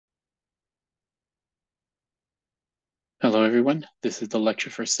Hello, everyone. This is the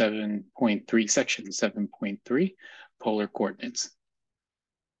lecture for 7.3, section 7.3, polar coordinates.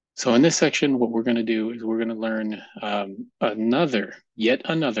 So in this section, what we're going to do is we're going to learn yet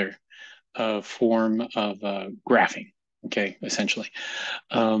another form of graphing, okay, essentially.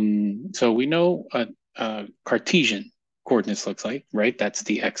 So we know Cartesian coordinates looks like, right? That's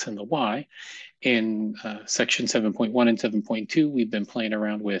the X and the Y. In section 7.1 and 7.2, we've been playing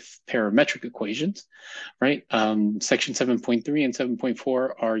around with parametric equations, right? Section 7.3 and 7.4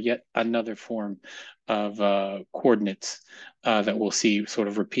 are yet another form of coordinates that we'll see sort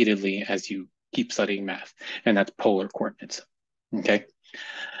of repeatedly as you keep studying math, and that's polar coordinates, okay?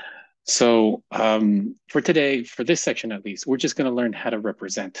 So for today, for this section at least, we're just going to learn how to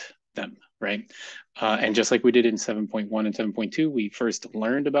represent them, right? And just like we did in 7.1 and 7.2, we first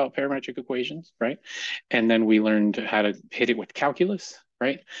learned about parametric equations, right? And then we learned how to hit it with calculus,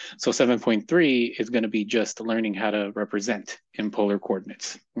 right? So 7.3 is going to be just learning how to represent in polar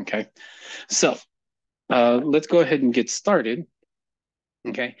coordinates, okay? So let's go ahead and get started,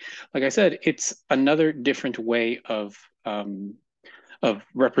 okay? Like I said, it's another different way of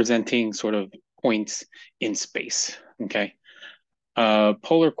representing sort of points in space, okay?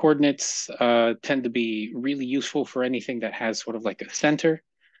 Polar coordinates tend to be really useful for anything that has sort of like a center,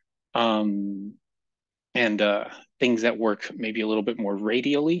 um, and things that work maybe a little bit more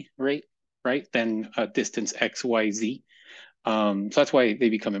radially, right, than a distance x, y, z. So that's why they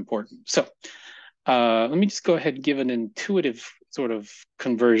become important. So let me just go ahead and give an intuitive sort of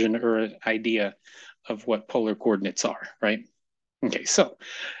conversion or an idea of what polar coordinates are, right? Okay, so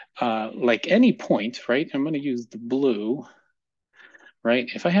like any point, right, I'm going to use the blue, right?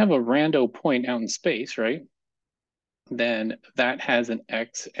 If I have a rando point out in space, right, then that has an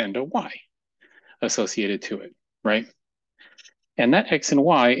x and a y associated to it, right? And that x and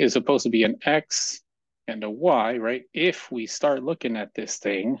y is supposed to be an x and a y, right? If we start looking at this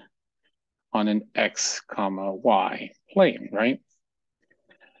thing on an x comma y plane, right?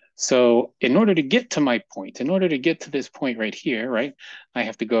 So in order to get to my point, in order to get to this point right here, right, I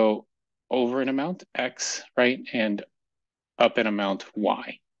have to go over an amount x, right, and up an amount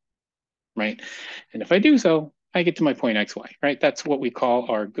y, right? And if I do so, I get to my point xy, right? That's what we call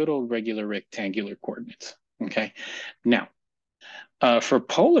our good old regular rectangular coordinates, okay? Now, for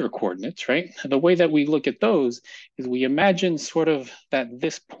polar coordinates, right, the way that we look at those is we imagine sort of that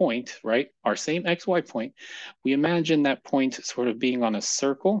this point, right, our same xy point, we imagine that point sort of being on a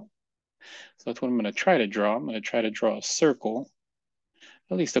circle. So that's what I'm going to try to draw. I'm going to try to draw a circle,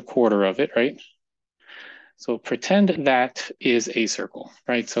 at least a quarter of it, right? So pretend that is a circle,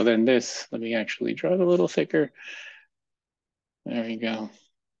 right? So then this, let me actually draw it a little thicker. There we go.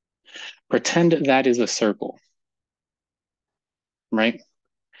 Pretend that is a circle, right?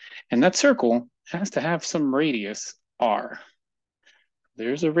 And that circle has to have some radius r.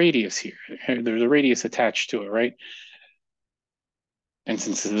 There's a radius here. There's a radius attached to it, right? And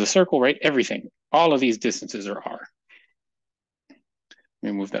since it's a circle, right, everything, all of these distances are r.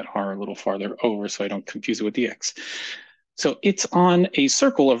 Let me move that r a little farther over so I don't confuse it with the x. So it's on a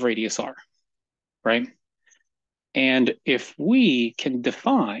circle of radius r, right? And if we can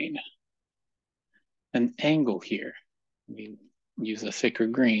define an angle here, let me use a thicker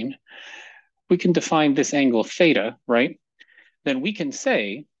green, we can define this angle theta, right? Then we can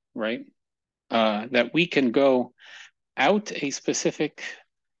say, right, that we can go out a specific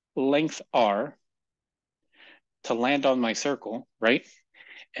length r to land on my circle, right?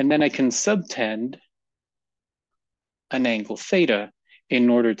 And then I can subtend an angle theta in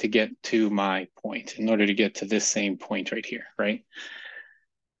order to get to my point, in order to get to this same point right here, right?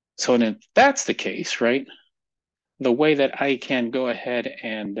 So if that's the case, right, the way that I can go ahead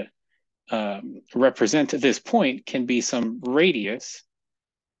and represent this point can be some radius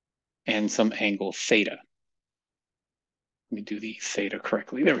and some angle theta. Let me do the theta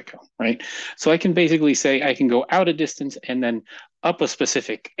correctly. There we go, right? So I can basically say I can go out a distance and then up a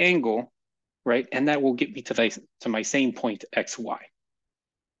specific angle, right? And that will get me to my same point, xy.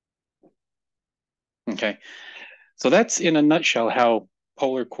 Okay, so that's in a nutshell how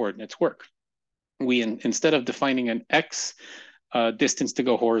polar coordinates work. Instead of defining an x distance to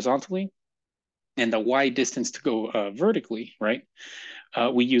go horizontally and a y distance to go vertically, right?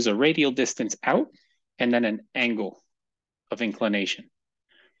 We use a radial distance out and then an angle of inclination.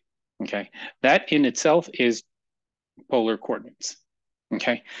 Okay, that in itself is polar coordinates.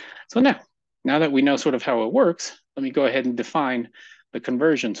 Okay, so now that we know sort of how it works, let me go ahead and define the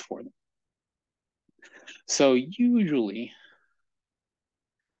conversions for them. So usually,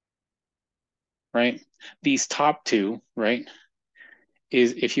 right, these top two, right,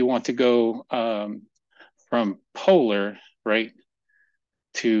 is if you want to go from polar, right,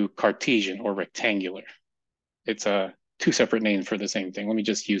 to Cartesian or rectangular. It's two separate names for the same thing. Let me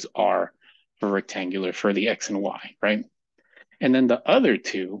just use R for rectangular for the X and Y, right? And then the other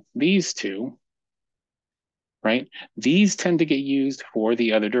two, these two, right? These tend to get used for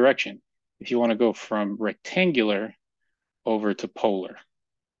the other direction. If you want to go from rectangular over to polar.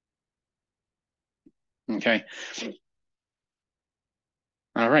 Okay.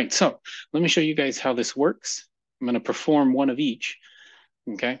 All right. So let me show you guys how this works. I'm going to perform one of each.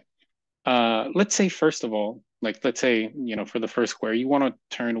 Okay. Let's say, first of all, like let's say, for the first square, you want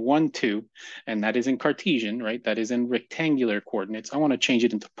to turn 1, 2, and that is in Cartesian, right? That is in rectangular coordinates. I want to change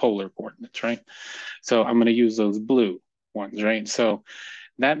it into polar coordinates, right? So I'm going to use those blue ones, right? So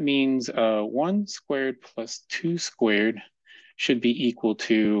that means 1 squared plus 2 squared should be equal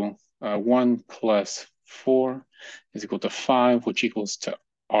to 1 plus 4 is equal to 5, which equals to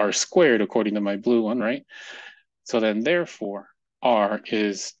r squared according to my blue one, right? So then therefore, r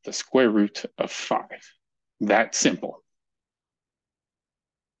is the square root of 5. That simple.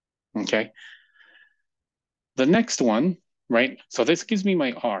 Okay. The next one, right? So this gives me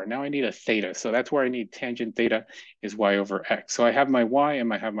my r. Now I need a theta. So that's where I need tangent theta is y over x. So I have my y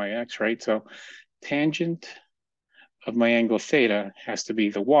and I have my x, right? So tangent of my angle theta has to be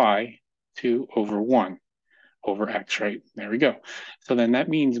the y 2 over 1 over x, right? There we go. So then that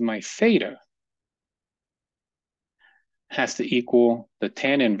means my theta has to equal the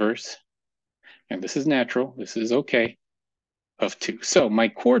tan inverse, and this is natural, this is okay, of 2. So my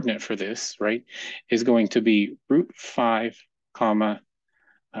coordinate for this, right, is going to be root 5 comma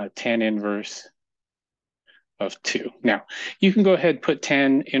tan inverse of 2. Now, you can go ahead and put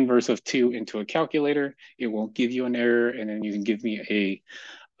tan inverse of 2 into a calculator. It won't give you an error, and then you can give me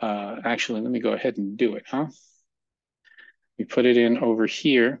a, actually, let me go ahead and do it, huh? We put it in over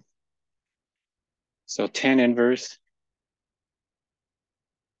here. So tan inverse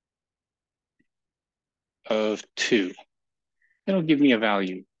of 2. It'll give me a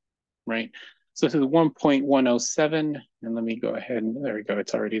value, right? So this is 1.107, and let me go ahead and there we go,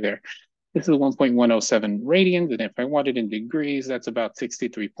 it's already there. This is 1.107 radians, and if I want it in degrees, that's about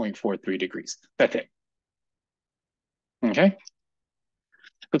 63.43 degrees. That's it. Okay?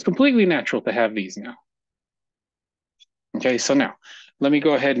 It's completely natural to have these now. Okay, so now let me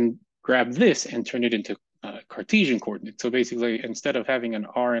go ahead and grab this and turn it into Cartesian coordinates. So basically, instead of having an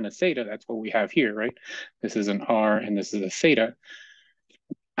r and a theta, that's what we have here, right? This is an r and this is a theta.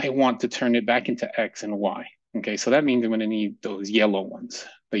 I want to turn it back into x and y. Okay, so that means I'm going to need those yellow ones,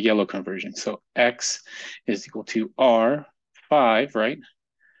 the yellow conversion. So x is equal to r5, right?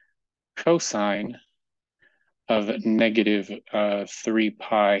 Cosine of negative 3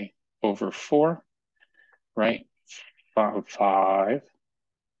 pi over 4, right? 5.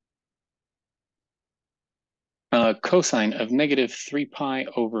 Cosine of negative 3 pi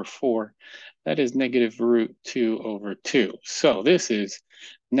over 4, that is negative root 2 over 2. So this is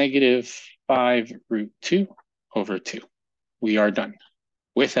negative 5 root 2 over 2. We are done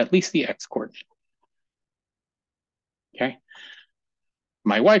with at least the x coordinate. Okay.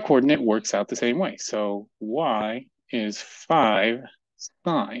 My y coordinate works out the same way. So y is 5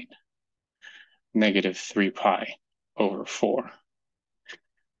 sine negative 3 pi over 4.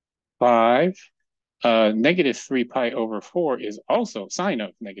 5 negative 3 pi over 4 is also, sine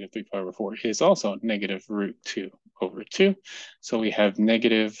of negative 3 pi over 4 is also negative root 2 over 2. So we have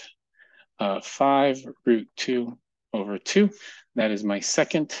negative 5 root 2 over 2. That is my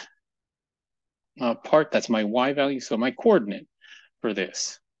second part. That's my y value. So my coordinate for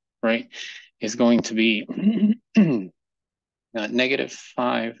this, right, is going to be negative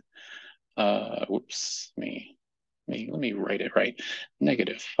 5. Whoops, let me write it right.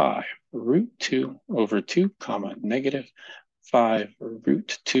 Negative 5 root 2 over 2, comma, negative 5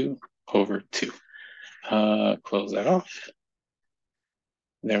 root 2 over 2. Close that off.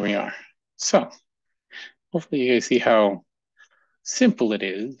 There we are. So hopefully you guys see how simple it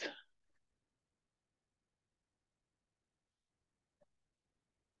is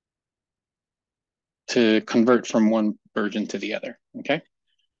to convert from one version to the other, okay?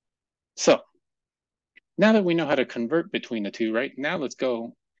 So now that we know how to convert between the two, right? Now let's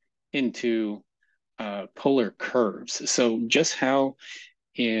go into polar curves. So just how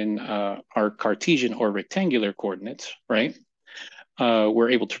in our Cartesian or rectangular coordinates, right? We're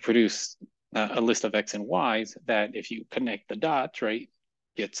able to produce a list of x and y's that if you connect the dots, right,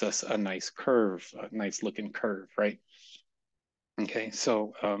 gets us a nice curve, a nice looking curve, right? Okay,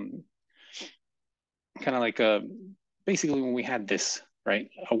 so kind of like basically when we had this, right,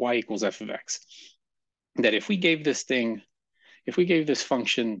 a y equals f of x, that if we gave this thing, if we gave this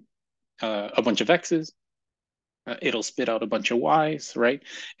function a bunch of x's, It'll spit out a bunch of y's, right?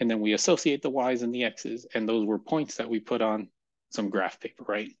 And then we associate the y's and the x's, and those were points that we put on some graph paper,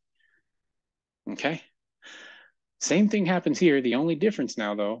 right? Okay. Same thing happens here. The only difference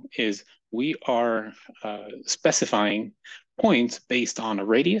now, though, is we are specifying points based on a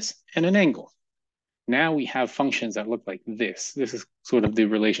radius and an angle. Now we have functions that look like this. This is sort of the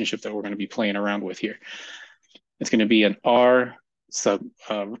relationship that we're going to be playing around with here. It's going to be an r sub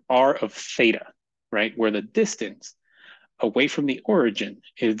r of theta, right? Where the distance away from the origin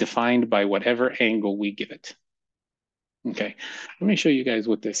is defined by whatever angle we give it. Okay, let me show you guys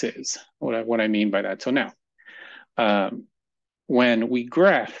what this is, what I mean by that. So now, when we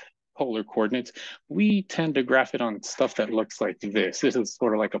graph polar coordinates, we tend to graph it on stuff that looks like this. This is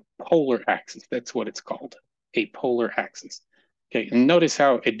sort of like a polar axis. That's what it's called, a polar axis. Okay, and notice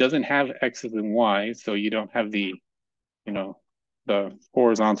how it doesn't have x's and y's, so you don't have the, the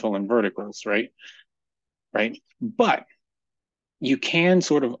horizontal and verticals, right? Right, but you can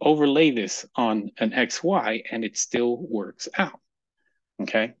sort of overlay this on an XY and it still works out,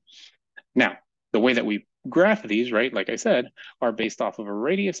 okay? Now, the way that we graph these, right, like I said, are based off of a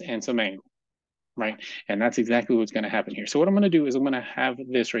radius and some angle, right? And that's exactly what's gonna happen here. So what I'm gonna do is I'm gonna have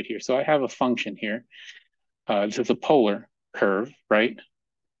this right here. So I have a function here. This is a polar curve, right?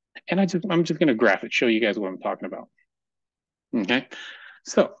 And I'm just gonna graph it, show you guys what I'm talking about, okay?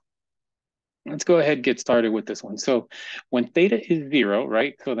 So let's go ahead and get started with this one. So when theta is 0,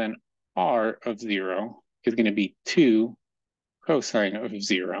 right? So then r of 0 is going to be 2 cosine of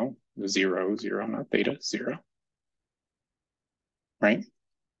 0, 0, 0, not theta, 0, right?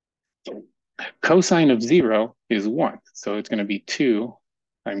 Cosine of 0 is 1. So it's going to be 2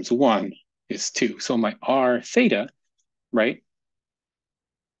 times 1 is 2. So my r theta, right,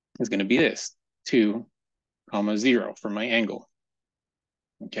 is going to be this, 2 comma 0 for my angle.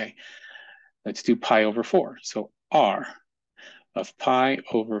 Okay, let's do pi over 4. So r of pi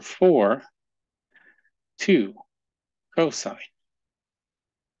over 4, 2 cosine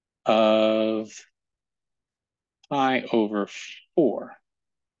of pi over 4.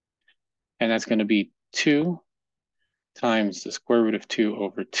 And that's going to be 2 times the square root of 2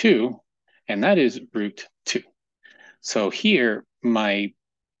 over 2. And that is root 2. So here, my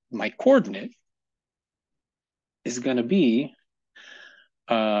coordinate is going to be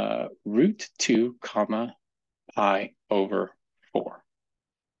root 2 comma pi over 4.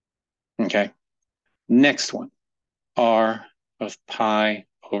 Okay. Next one, r of pi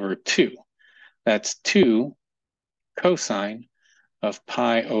over 2. That's 2 cosine of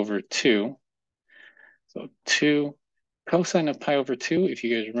pi over 2. So 2 cosine of pi over 2, if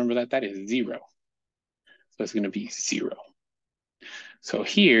you guys remember that, that is 0. So it's going to be 0. So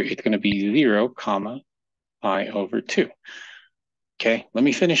here it's going to be 0 comma pi over 2. Okay, let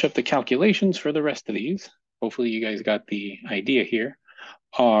me finish up the calculations for the rest of these. Hopefully you guys got the idea here.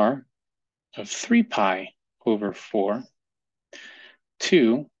 R of 3 pi over 4,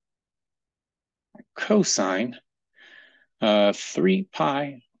 2 cosine 3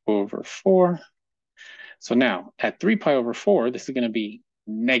 pi over 4. So now at 3 pi over 4, this is going to be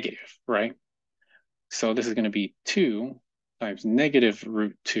negative, right? So this is going to be 2 times negative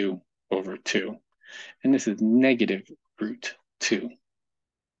root 2 over 2. And this is negative root 2.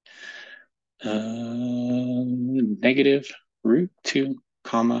 Negative root 2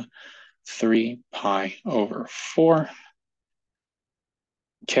 comma 3 pi over 4.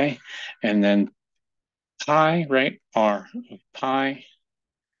 Okay, and then pi, right? R of pi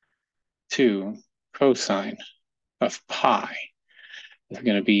 2 cosine of pi is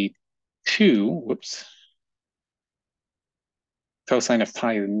going to be 2, whoops. Cosine of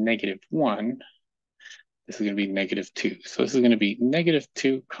pi is negative 1. This is going to be negative 2. So this is going to be negative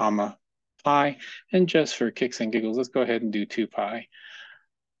 2 comma pi. And just for kicks and giggles, let's go ahead and do 2 pi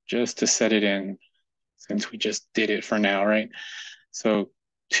just to set it in since we just did it for now, right? So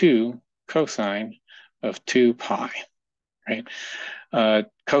 2 cosine of 2 pi, right?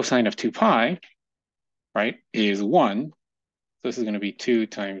 Cosine of 2 pi, right, is 1. So this is going to be 2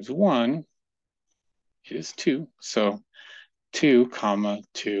 times 1 is 2. So 2 comma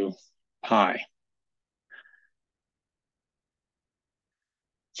 2 pi.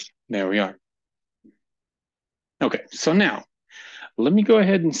 There we are. Okay, so now let me go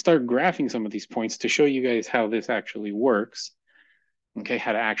ahead and start graphing some of these points to show you guys how this actually works. Okay,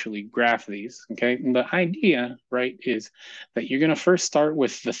 how to actually graph these. Okay, and the idea, right, is that you're going to first start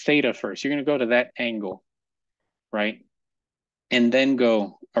with the theta first. You're going to go to that angle, right, and then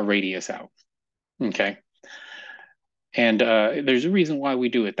go a radius out. Okay, and there's a reason why we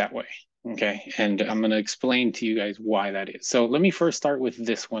do it that way. Okay, and I'm going to explain to you guys why that is. So let me first start with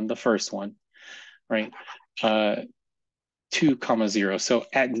this one, the first one, right? uh, 2 comma 0. So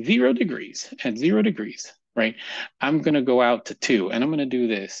at 0 degrees, right, I'm going to go out to 2, and I'm going to do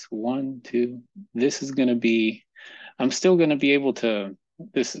this. 1, 2. This is going to be, I'm still going to be able to,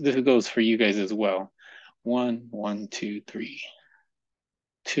 this goes for you guys as well. 1, 1, 2, 3,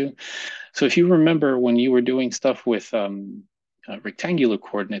 2. So if you remember when you were doing stuff with rectangular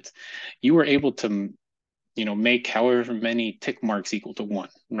coordinates, you were able to make however many tick marks equal to 1,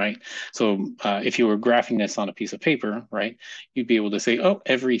 right? So if you were graphing this on a piece of paper, right, you'd be able to say, oh,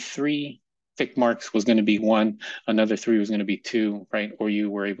 every 3 tick marks was going to be 1, another 3 was going to be 2, right? Or you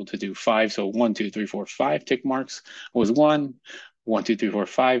were able to do 5. So 1, 2, 3, 4, 5 tick marks was 1. 1, 2, 3, 4,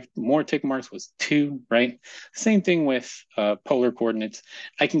 5 more tick marks was 2, right? Same thing with polar coordinates.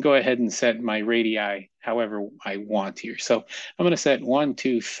 I can go ahead and set my radii however I want here. So I'm going to set 1,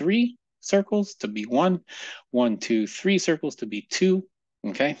 2, 3 circles to be 1, 1, 2, 3 circles to be 2,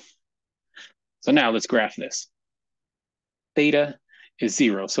 okay? So now let's graph this. Theta is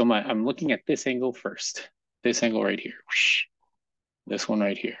 0. So I'm looking at this angle first. This angle right here. This one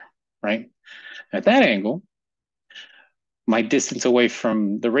right here, right? At that angle, my distance away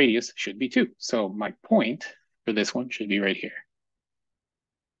from the radius should be 2. So my point for this one should be right here.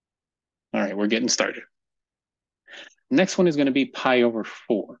 All right, we're getting started. Next one is going to be pi over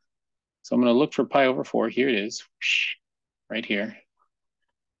 4. So I'm going to look for pi over 4. Here it is, right here,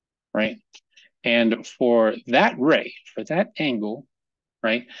 right? And for that ray, for that angle,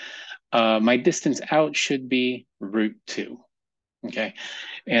 right, my distance out should be root 2, okay?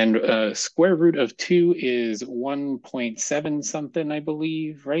 And square root of 2 is 1.7 something, I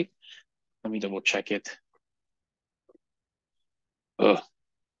believe, right? Let me double check it. Ugh,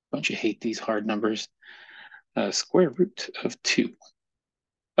 don't you hate these hard numbers? Square root of 2.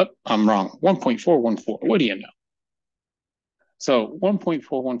 Oh, I'm wrong. 1.414. What do you know? So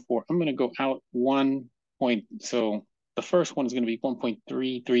 1.414, I'm going to go out 1 point. So the first one is going to be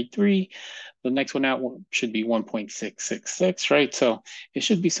 1.333. The next one out should be 1.666, right? So it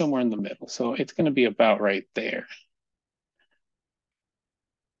should be somewhere in the middle. So it's going to be about right there.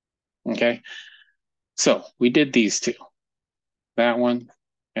 Okay. So we did these two, that one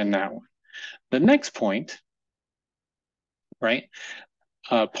and that one. The next point, right?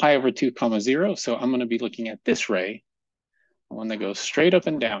 Pi over 2 comma 0. So I'm going to be looking at this ray, the one that goes straight up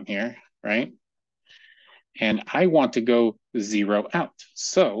and down here, right? And I want to go 0 out.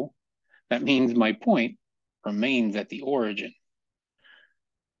 So that means my point remains at the origin.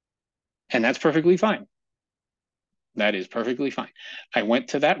 And that's perfectly fine. That is perfectly fine. I went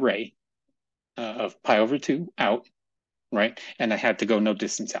to that ray of pi over 2 out, right? And I had to go no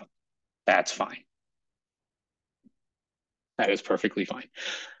distance out. That's fine. That is perfectly fine.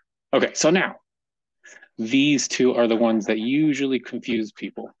 Okay, so now these two are the ones that usually confuse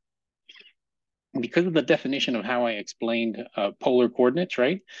people. Because of the definition of how I explained polar coordinates,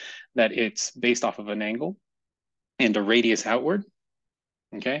 right? That it's based off of an angle and a radius outward,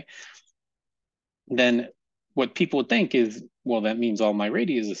 okay? Then what people would think is, well, that means all my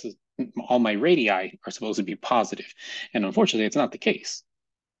radii are supposed to be positive. And unfortunately, it's not the case.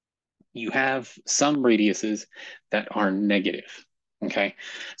 You have some radiuses that are negative. Okay.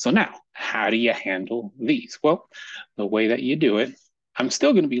 So now, how do you handle these? Well, the way that you do it, I'm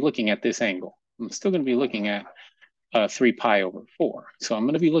still going to be looking at this angle. I'm still going to be looking at 3 pi over 4. So I'm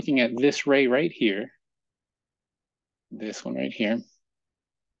going to be looking at this ray right here. This one right here.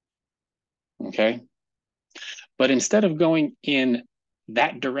 Okay. But instead of going in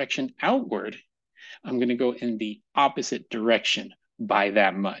that direction outward, I'm going to go in the opposite direction by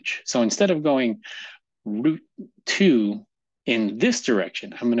that much. So instead of going root 2 in this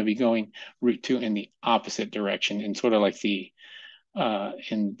direction, I'm going to be going root 2 in the opposite direction, in sort of like the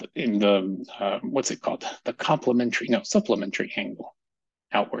in the what's it called? The supplementary angle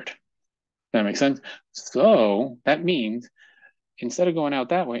outward. Does that make sense? So that means instead of going out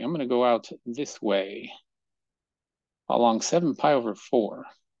that way, I'm going to go out this way along 7 pi over 4.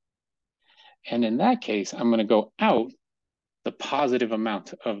 And in that case, I'm going to go out the positive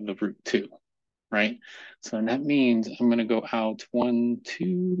amount of the root 2, right? So that means I'm going to go out 1,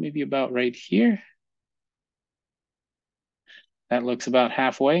 2, maybe about right here. That looks about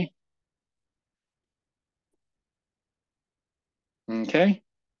halfway. Okay.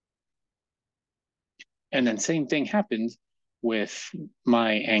 And then same thing happens with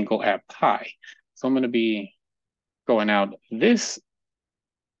my angle at pi. So I'm going to be going out this.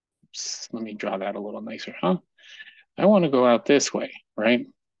 Oops, let me draw that a little nicer, huh? I want to go out this way, right?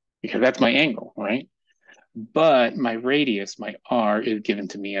 Because that's my angle, right? But my radius, my r, is given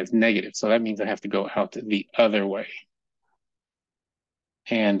to me as negative. So that means I have to go out the other way.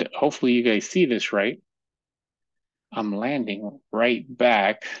 And hopefully you guys see this right. I'm landing right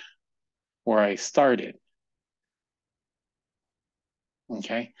back where I started.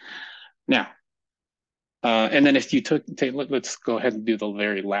 Okay. Now, and then if you let's go ahead and do the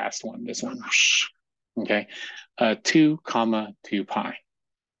very last one, this one. Okay. 2 comma 2 pi.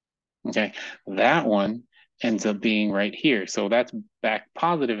 Okay. That one ends up being right here. So that's back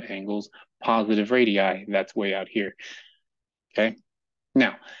positive angles, positive radii. That's way out here. Okay.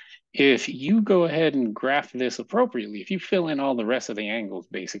 Now, if you go ahead and graph this appropriately, if you fill in all the rest of the angles,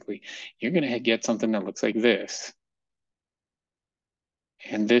 basically, you're going to get something that looks like this.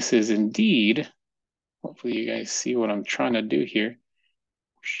 And this is indeed, hopefully you guys see what I'm trying to do here.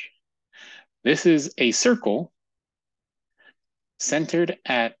 This is a circle centered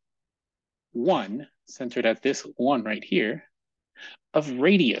at 1, centered at this 1 right here, of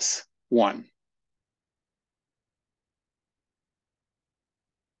radius 1.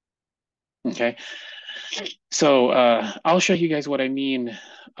 Okay, so I'll show you guys what I mean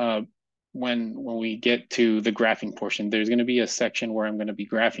when we get to the graphing portion. There's going to be a section where I'm going to be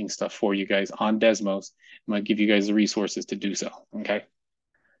graphing stuff for you guys on Desmos. I'm going to give you guys the resources to do so. Okay,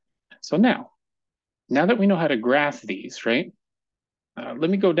 so now that we know how to graph these, right? Let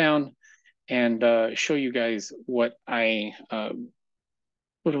me go down and show you guys what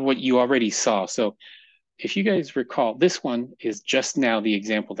what you already saw. So if you guys recall, this one is just now the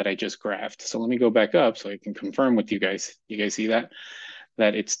example that I just graphed. So let me go back up so I can confirm with you guys. You guys see that?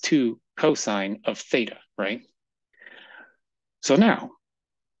 That it's 2 cosine of theta, right? So now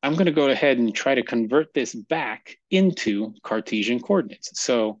I'm going to go ahead and try to convert this back into Cartesian coordinates.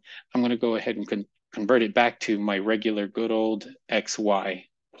 So I'm going to go ahead and convert it back to my regular good old XY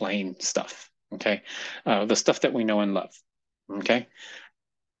plane stuff, okay? The stuff that we know and love, okay?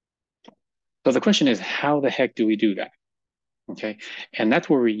 So the question is, how the heck do we do that? Okay, and that's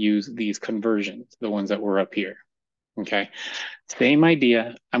where we use these conversions, the ones that were up here. Okay, same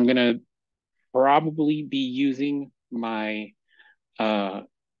idea. I'm gonna probably be using my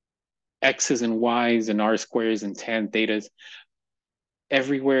X's and Y's and R squares and tan thetas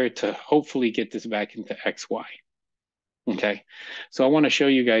everywhere to hopefully get this back into XY. Okay, so I want to show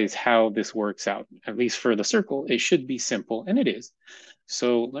you guys how this works out. At least for the circle, it should be simple, and it is.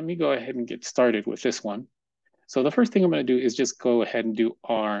 So let me go ahead and get started with this one. So the first thing I'm going to do is just go ahead and do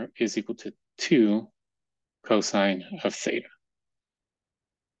R is equal to 2 cosine of theta.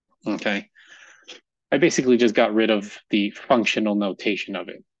 Okay. I basically just got rid of the functional notation of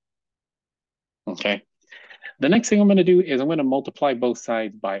it. Okay. The next thing I'm going to do is I'm going to multiply both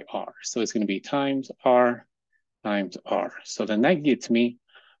sides by R. So it's going to be times R times R. So then that gets me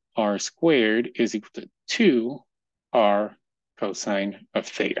R squared is equal to 2 R cosine of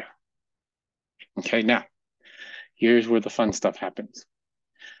theta. Okay. Now, here's where the fun stuff happens.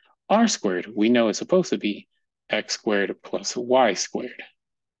 R squared, we know is supposed to be X squared plus Y squared.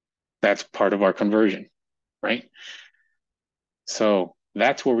 That's part of our conversion, right? So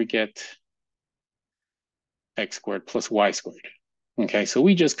that's where we get X squared plus Y squared. Okay, so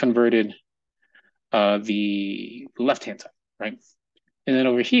we just converted the left-hand side, right? And then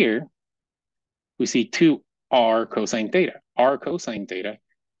over here, we see 2R cosine theta. R cosine theta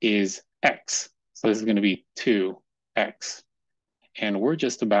is X. So this is going to be 2X. And we're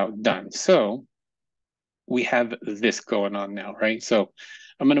just about done. So we have this going on now, right? So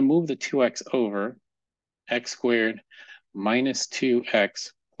I'm going to move the 2X over. X squared minus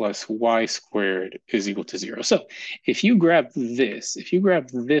 2X plus Y squared is equal to 0. So if you grab this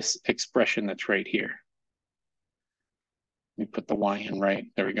expression that's right here, let me put the Y in right,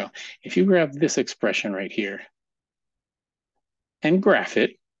 there we go. If you grab this expression right here and graph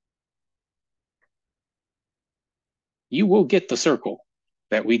it, you will get the circle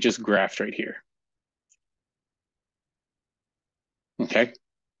that we just graphed right here. Okay.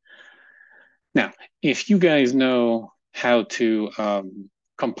 Now, if you guys know how to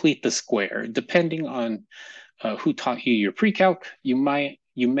complete the square, depending on who taught you your pre-calc, you may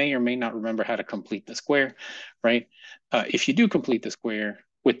or may not remember how to complete the square, right? If you do complete the square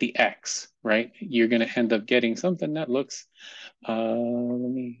with the x, right, you're going to end up getting something that looks,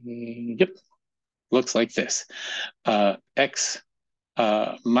 looks like this. X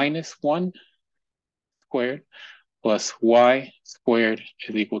minus 1 squared plus y squared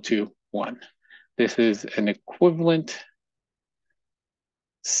is equal to 1. This is an equivalent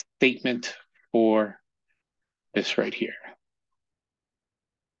statement for this right here.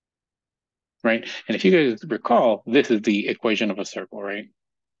 Right? And if you guys recall, this is the equation of a circle, right?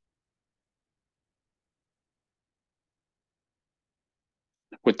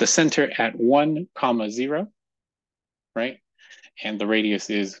 With the center at 1, 0, right? And the radius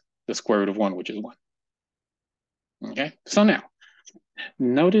is the square root of 1, which is 1. Okay, so now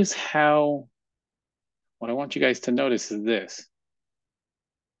notice how, what I want you guys to notice is this,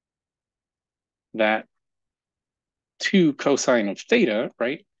 that 2 cosine of theta,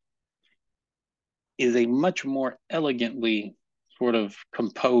 right, is a much more elegantly sort of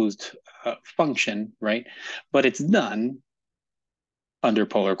composed function, right? But it's done under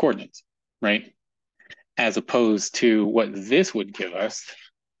polar coordinates, right? As opposed to what this would give us,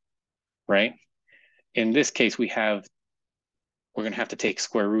 right? In this case, we're going to have to take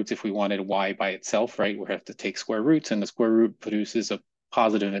square roots if we wanted y by itself, right? We have to take square roots, and the square root produces a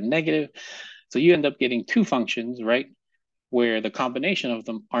positive and negative. So you end up getting 2 functions, right? Where the combination of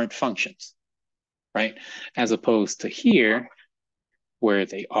them aren't functions, right? As opposed to here, where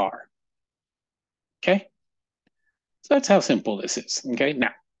they are. Okay? So that's how simple this is. Okay,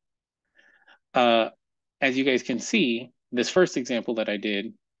 now, as you guys can see, this first example that I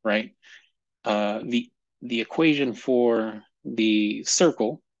did, right? The equation for the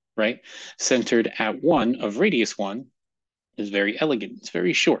circle, right, centered at 1 of radius 1 is very elegant. It's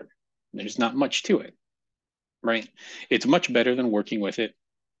very short. There's not much to it, right? It's much better than working with it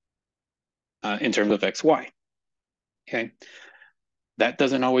in terms of x, y. Okay, that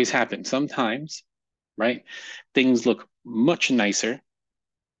doesn't always happen. Sometimes, right, things look much nicer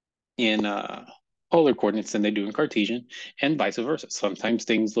in polar coordinates than they do in Cartesian, and vice versa. Sometimes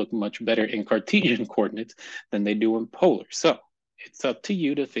things look much better in Cartesian coordinates than they do in polar. So it's up to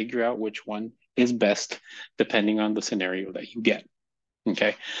you to figure out which one is best depending on the scenario that you get.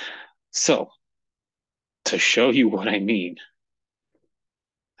 Okay, so to show you what I mean,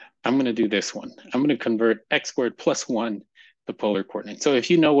 I'm going to do this one. I'm going to convert x squared plus 1 to polar coordinates. So if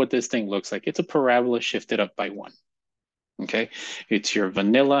you know what this thing looks like, it's a parabola shifted up by 1. Okay, it's your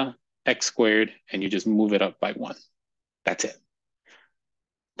vanilla x squared, and you just move it up by 1. That's it.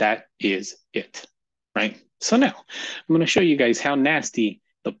 That is it, right? So now I'm going to show you guys how nasty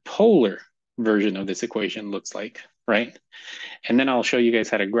the polar version of this equation looks like, right? And then I'll show you guys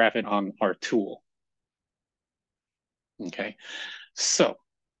how to graph it on our tool. Okay, so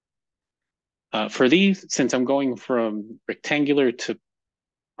for these, since I'm going from rectangular to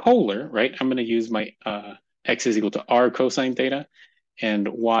polar, right, I'm going to use my x is equal to r cosine theta and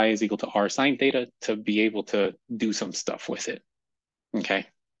y is equal to r sine theta to be able to do some stuff with it. Okay.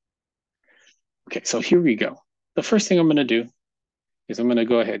 Okay, so here we go. The first thing I'm going to do is I'm going to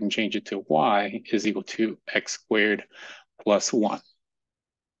go ahead and change it to y is equal to x squared plus 1.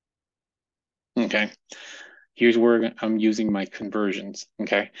 Okay, here's where I'm using my conversions.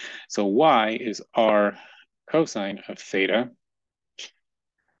 Okay, so y is r cosine of theta,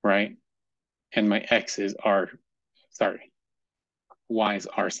 right? And my x is r, sorry, y is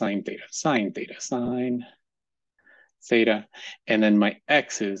r sine theta, sine theta. And then my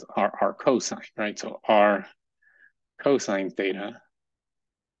x's are r cosine, right? So r cosine theta.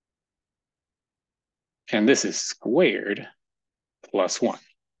 And this is squared plus 1.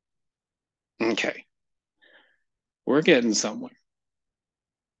 Okay, we're getting somewhere.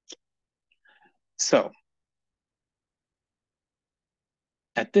 So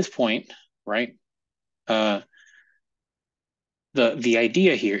at this point, right, the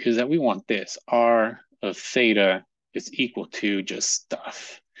idea here is that we want this r of theta is equal to just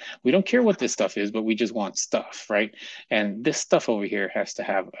stuff. We don't care what this stuff is, but we just want stuff, right? And this stuff over here has to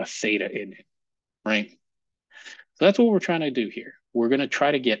have a theta in it, right? So that's what we're trying to do here. We're going to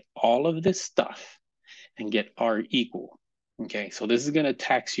try to get all of this stuff and get r equal. Okay, so this is going to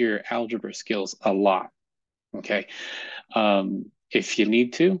tax your algebra skills a lot. Okay, if you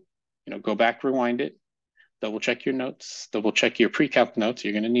need to, go back, rewind it, double check your notes, double check your pre-calc notes.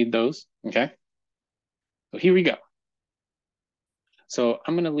 You're going to need those. Okay, so here we go. So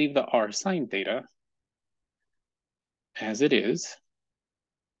I'm going to leave the r sine theta as it is.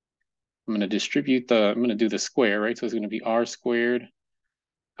 I'm going to I'm going to do the square, right? So it's going to be r squared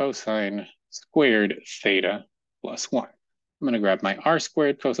cosine squared theta plus 1. I'm going to grab my r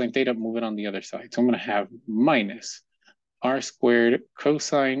squared cosine theta, move it on the other side. So I'm going to have minus r squared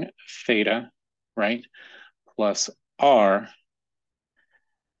cosine theta, right, plus r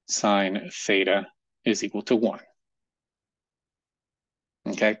sine theta is equal to 1.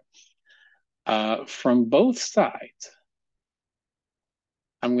 Okay. From both sides,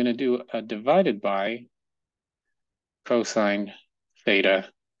 I'm going to do a divided by cosine theta,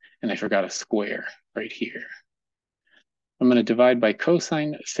 and I forgot a square right here. I'm going to divide by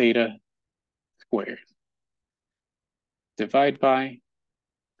cosine theta squared. Divide by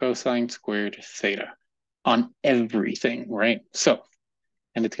cosine squared theta on everything, right? So,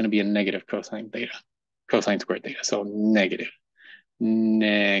 and it's going to be a negative cosine theta, cosine squared theta. So negative,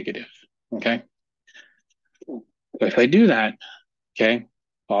 okay? If I do that, okay,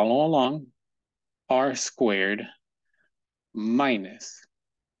 follow along, r squared minus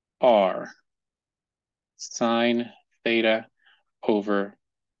r sine theta over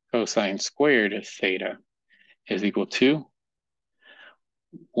cosine squared theta is equal to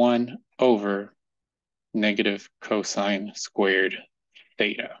 1 over negative cosine squared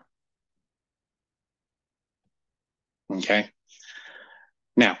theta. Okay.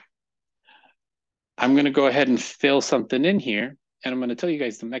 Now, I'm going to go ahead and fill something in here, and I'm going to tell you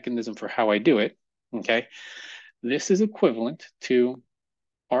guys the mechanism for how I do it. Okay. This is equivalent to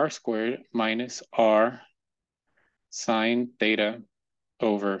r squared minus r sine theta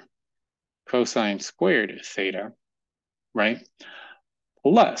over cosine squared theta, right?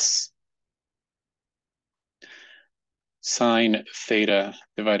 Plus sine theta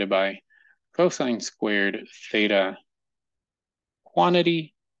divided by cosine squared theta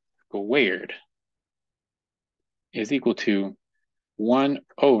quantity squared is equal to 1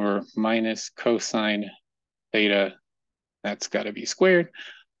 over minus cosine theta, that's got to be squared,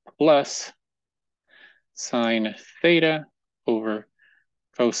 plus sine theta over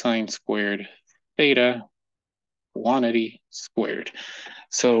cosine squared theta quantity squared.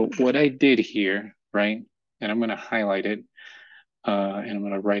 So what I did here, right, and I'm going to highlight it, and I'm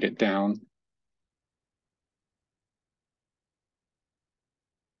going to write it down,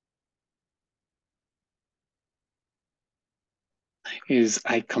 is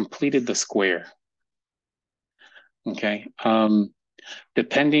I completed the square. Okay.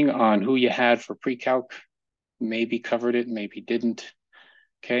 Depending on who you had for pre-calc, maybe covered it, maybe didn't.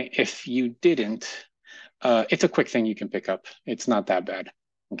 Okay. If you didn't, it's a quick thing you can pick up. It's not that bad.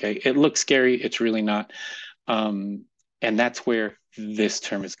 Okay. It looks scary. It's really not. And that's where this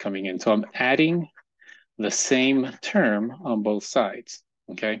term is coming in. So I'm adding the same term on both sides.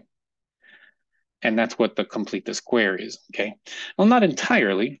 Okay. And that's what the complete the square is. Okay. Well, not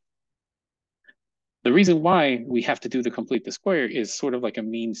entirely. The reason why we have to do the complete the square is sort of like a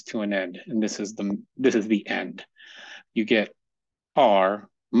means to an end. And this is the end. You get r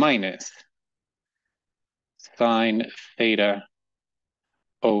minus sine theta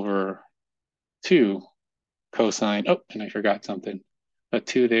over 2 cosine. Oh, and I forgot something. A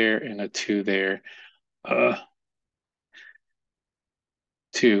 2 there and a 2 there.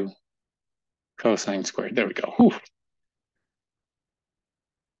 2 cosine squared. There we go. Whew.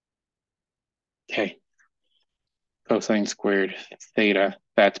 Okay. Cosine squared theta.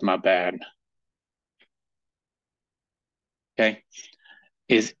 That's my bad. Okay.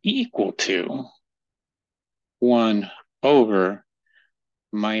 Is equal to 1 over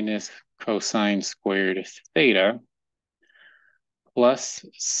minus cosine squared theta plus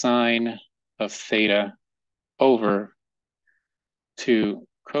sine of theta over 2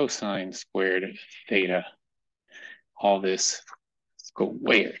 cosine squared theta. All this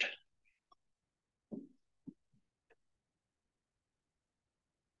squared.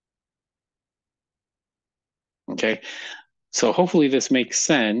 Okay, so hopefully this makes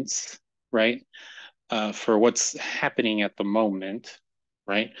sense, right? For what's happening at the moment,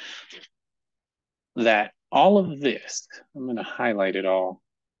 right? That all of this, I'm going to highlight it all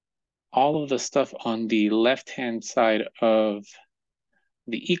of the stuff on the left-hand side of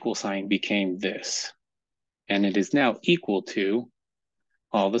the equal sign became this. And it is now equal to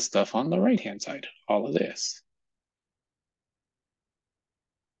all the stuff on the right-hand side, all of this.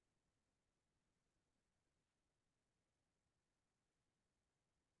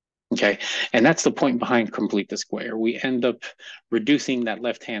 Okay, and that's the point behind complete the square. We end up reducing that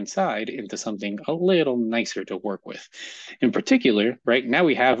left-hand side into something a little nicer to work with. In particular, right, now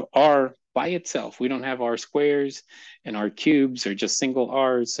we have r by itself. We don't have r squares and r cubes or just single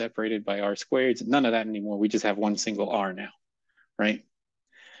r's separated by r squareds. None of that anymore. We just have one single r now, right?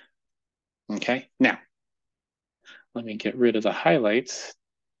 Okay, now, let me get rid of the highlights,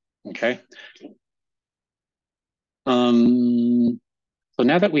 okay? So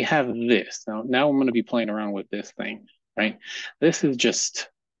now that we have this, now I'm going to be playing around with this thing, right? This is just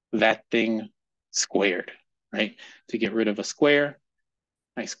that thing squared, right? To get rid of a square,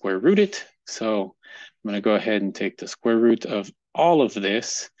 I square root it. So I'm going to go ahead and take the square root of all of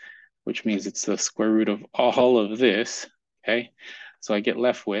this, which means it's the square root of all of this, okay? So I get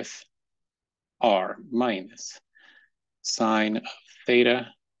left with r minus sine of theta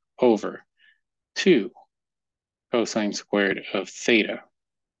over 2 cosine squared of theta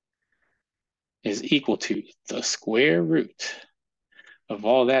is equal to the square root of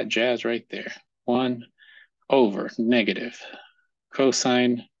all that jazz right there. 1 over negative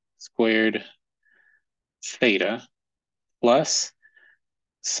cosine squared theta plus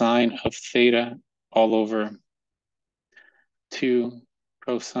sine of theta all over 2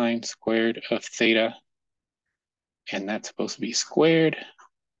 cosine squared of theta. And that's supposed to be squared.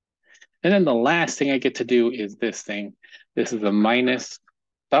 And then the last thing I get to do is this thing. This is a minus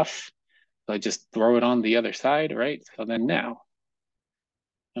stuff. So I just throw it on the other side, right? So then now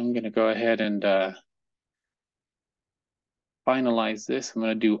I'm going to go ahead and finalize this. I'm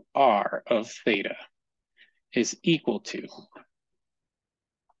going to do r of theta is equal to,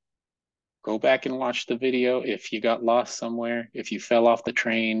 go back and watch the video if you got lost somewhere, if you fell off the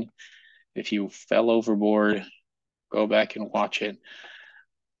train, if you fell overboard, go back and watch it,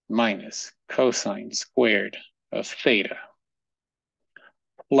 minus cosine squared of theta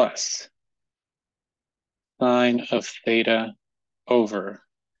plus sine of theta over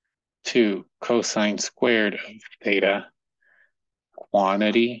 2 cosine squared of theta,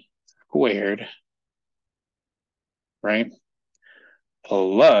 quantity squared, right?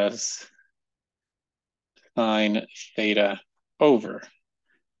 Plus sine theta over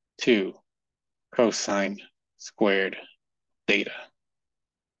 2 cosine squared theta.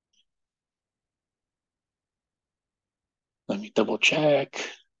 Let me double check.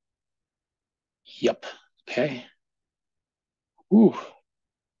 Yep. Okay. Ooh.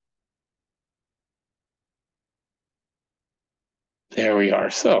 There we are.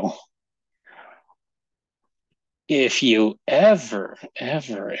 So if you ever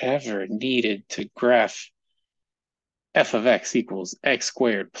needed to graph f of x equals x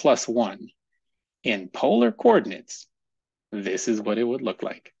squared plus 1 in polar coordinates, this is what it would look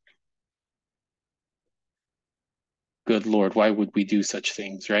like. Good Lord, why would we do such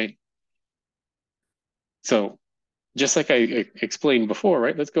things, right? So just like I explained before,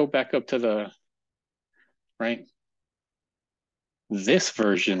 right? Let's go back up to the, right? This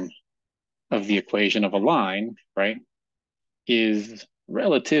version of the equation of a line, right, is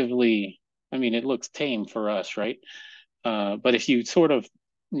relatively, I mean, it looks tame for us, right? But if you sort of,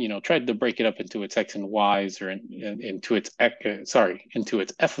 tried to break it up into its x and y's or into its into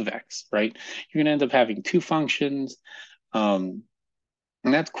its f of x, right? You're gonna end up having two functions, and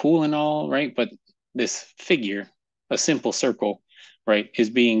that's cool and all, right? But this figure, a simple circle, right, is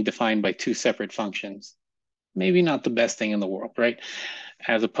being defined by two separate functions. Maybe not the best thing in the world, right?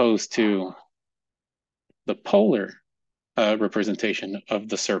 As opposed to the polar representation of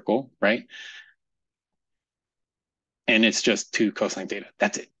the circle, right? And it's just 2 cosine theta.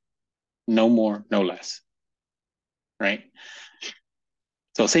 That's it. No more, no less, right?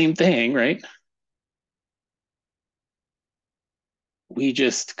 So same thing, right? We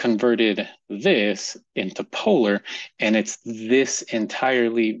just converted this into polar, and it's this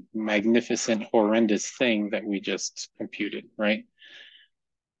entirely magnificent, horrendous thing that we just computed, right?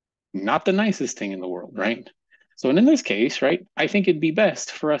 Not the nicest thing in the world, right? So in this case, right, I think it'd be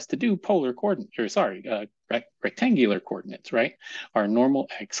best for us to do polar coordinates, or sorry, rectangular coordinates, right? Our normal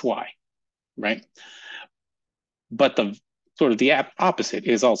x, y, right? But the sort of the opposite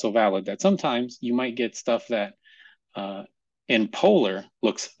is also valid, that sometimes you might get stuff that in polar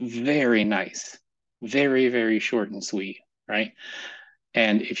looks very nice, very short and sweet, right?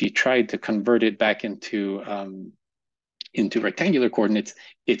 And if you tried to convert it back into rectangular coordinates,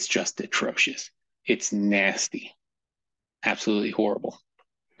 it's just atrocious. It's nasty, absolutely horrible.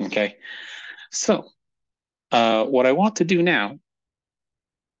 Okay, so what I want to do now,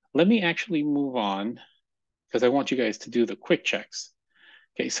 let me actually move on because I want you guys to do the quick checks.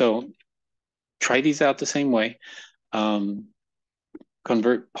 Okay, so try these out the same way.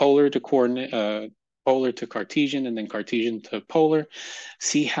 Convert polar to coordinate, polar to Cartesian, and then Cartesian to polar.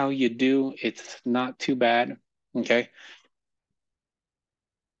 See how you do. It's not too bad. Okay.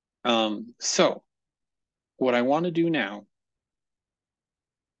 So what I want to do now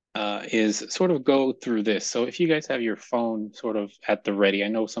is sort of go through this. So if you guys have your phone sort of at the ready, I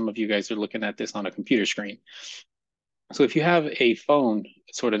know some of you guys are looking at this on a computer screen. So if you have a phone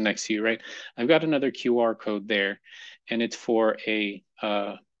sort of next to you, right? I've got another QR code there, and it's for a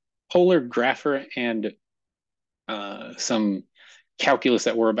polar grapher and some calculus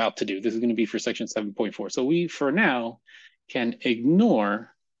that we're about to do. This is going to be for section 7.4. So we, for now, can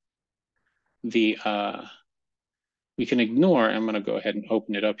ignore the, we can ignore, I'm going to go ahead and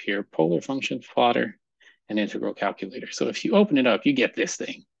open it up here, polar function plotter and integral calculator. So if you open it up, you get this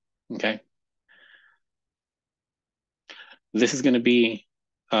thing, okay? This is going to be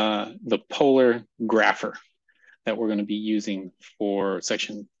the polar grapher that we're going to be using for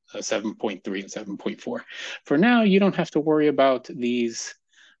section 7.3 and 7.4. For now, you don't have to worry about these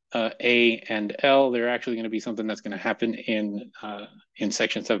A and L. They're actually going to be something that's going to happen in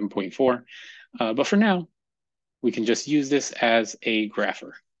section 7.4. But for now, we can just use this as a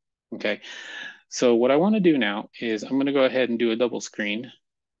grapher, okay? So what I want to do now is I'm going to go ahead and do a double screen.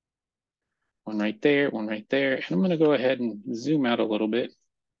 One right there, one right there. And I'm going to go ahead and zoom out a little bit.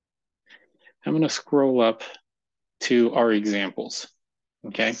 I'm going to scroll up to our examples,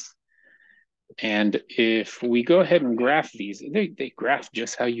 okay? And if we go ahead and graph these, they graph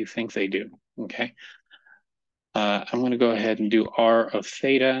just how you think they do, okay? I'm going to go ahead and do r of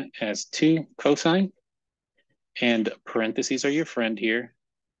theta as 2 cosine, and parentheses are your friend here.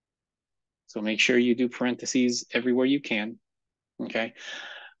 So make sure you do parentheses everywhere you can, okay?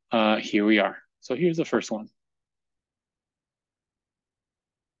 Here we are. So here's the first one.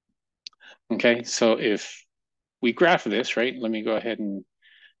 Okay, so if we graph this, right? Let me go ahead and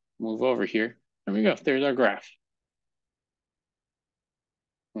move over here. There we go. There's our graph.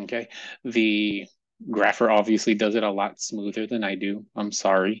 Okay, the grapher obviously does it a lot smoother than I do. I'm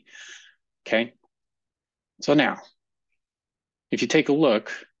sorry. Okay, so now if you take a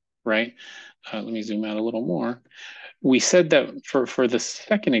look, right? Let me zoom out a little more. We said that for the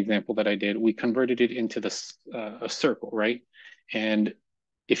second example that I did, we converted it into this a circle, right? And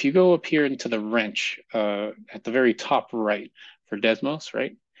if you go up here into the wrench at the very top right for Desmos,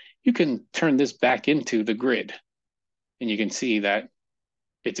 right? You can turn this back into the grid, and you can see that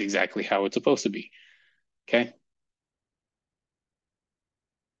it's exactly how it's supposed to be, okay?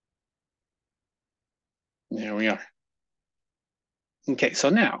 There we are. Okay, so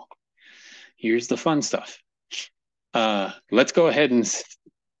now here's the fun stuff. Let's go ahead and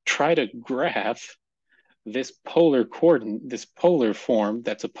try to graph this polar coordinate, this polar form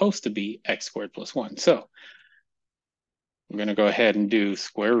that's supposed to be x squared plus 1. So I'm going to go ahead and do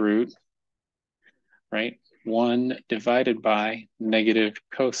square root, right? 1 divided by negative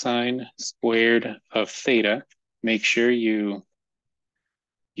cosine squared of theta. Make sure you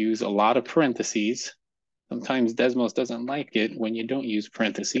use a lot of parentheses. Sometimes Desmos doesn't like it when you don't use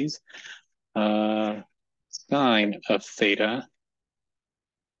parentheses. Sine of theta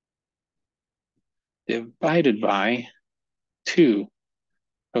divided by 2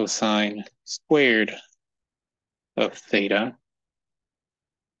 cosine squared of theta.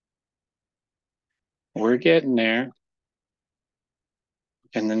 We're getting there.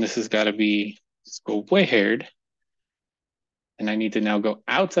 And then this has got to be squared. And I need to now go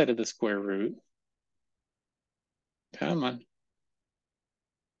outside of the square root. Come on.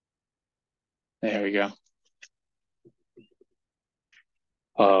 There we go.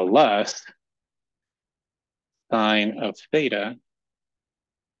 Plus sine of theta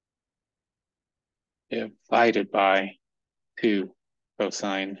divided by 2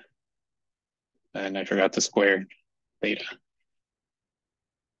 cosine, and I forgot the square, theta.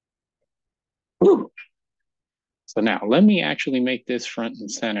 Woo. So now let me actually make this front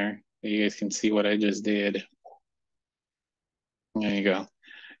and center so you guys can see what I just did. There you go.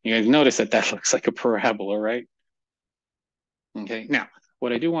 You guys notice that that looks like a parabola, right? Okay, now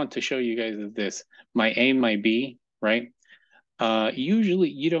what I do want to show you guys is this. My A and my B, right? Usually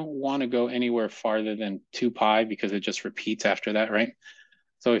you don't want to go anywhere farther than 2 pi because it just repeats after that, right?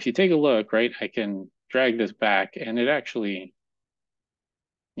 So if you take a look, right, I can drag this back and it actually,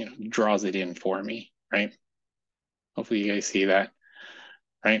 draws it in for me, right? Hopefully you guys see that,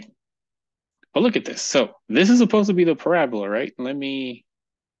 right? But look at this. So this is supposed to be the parabola, right? Let me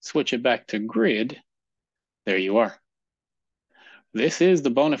switch it back to grid. There you are. This is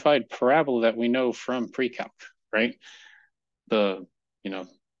the bona fide parabola that we know from pre-calc, right? The,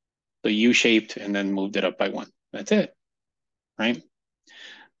 the U-shaped and then moved it up by 1. That's it, right?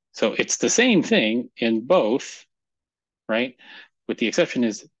 So it's the same thing in both, right? With the exception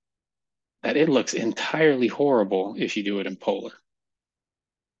is that it looks entirely horrible if you do it in polar.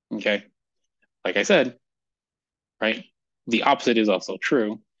 Okay. Like I said, right? The opposite is also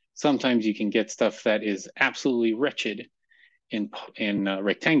true. Sometimes you can get stuff that is absolutely wretched in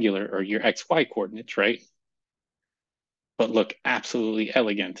rectangular or your XY coordinates, right? But look absolutely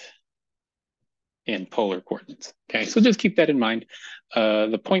elegant in polar coordinates. Okay, so just keep that in mind.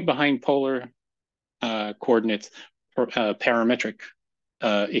 The point behind polar coordinates, parametric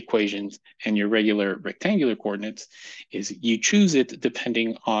equations, and your regular rectangular coordinates is you choose it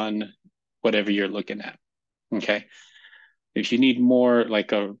depending on whatever you're looking at. Okay, if you need more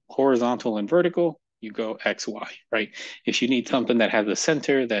like a horizontal and vertical, you go X, Y, right? If you need something that has a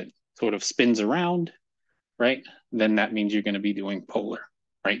center that sort of spins around, right? Then that means you're going to be doing polar,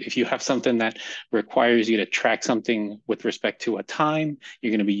 right? If you have something that requires you to track something with respect to a time,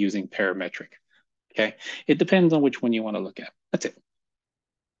 you're going to be using parametric, okay? It depends on which one you want to look at. That's it.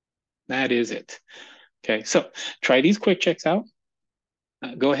 That is it. Okay, so try these quick checks out.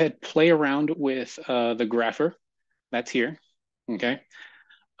 Go ahead, play around with the grapher. That's here, okay?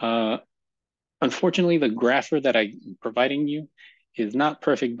 Unfortunately, the grapher that I'm providing you is not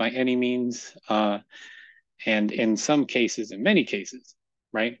perfect by any means. And in some cases, in many cases,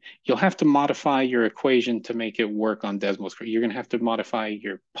 right, you'll have to modify your equation to make it work on Desmos. You're going to have to modify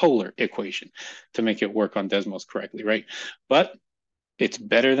your polar equation to make it work on Desmos correctly, right? But it's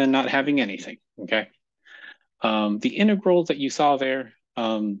better than not having anything, okay? The integrals that you saw there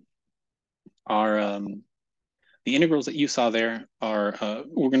are the integrals that you saw there are,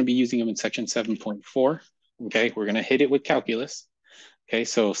 we're going to be using them in section 7.4. Okay, we're going to hit it with calculus. Okay,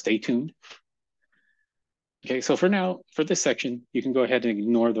 so stay tuned. Okay, so for now, for this section, you can go ahead and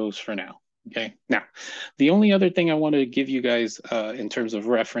ignore those for now. Okay, now, the only other thing I want to give you guys in terms of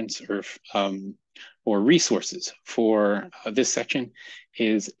reference or resources for this section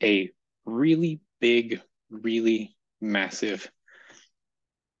is a really big, really massive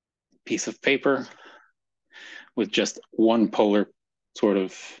piece of paper with just one polar sort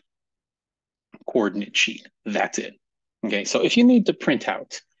of coordinate sheet. That's it. Okay, so if you need to print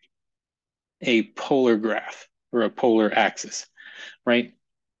out a polar graph or a polar axis, right?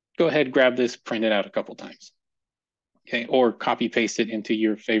 Go ahead, grab this, print it out a couple times. Okay, or copy paste it into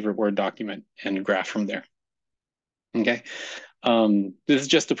your favorite Word document and graph from there. Okay, this is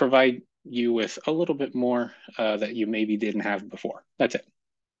just to provide you with a little bit more that you maybe didn't have before. That's it.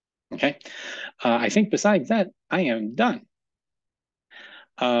 Okay, I think besides that, I am done.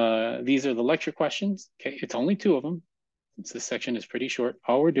 These are the lecture questions. Okay, it's only 2 of them. Since this section is pretty short,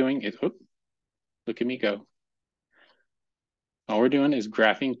 all we're doing is, look at me go. All we're doing is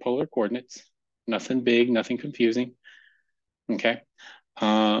graphing polar coordinates. Nothing big, nothing confusing. Okay.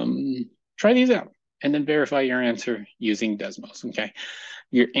 Try these out and then verify your answer using Desmos. Okay.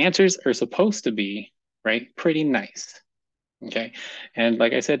 Your answers are supposed to be, right, pretty nice. Okay. And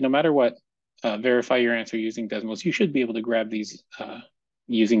like I said, no matter what, verify your answer using Desmos. You should be able to grab these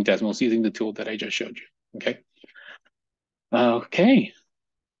using Desmos, using the tool that I just showed you. Okay. Okay.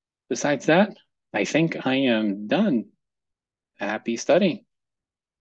 Besides that, I think I am done. Happy studying.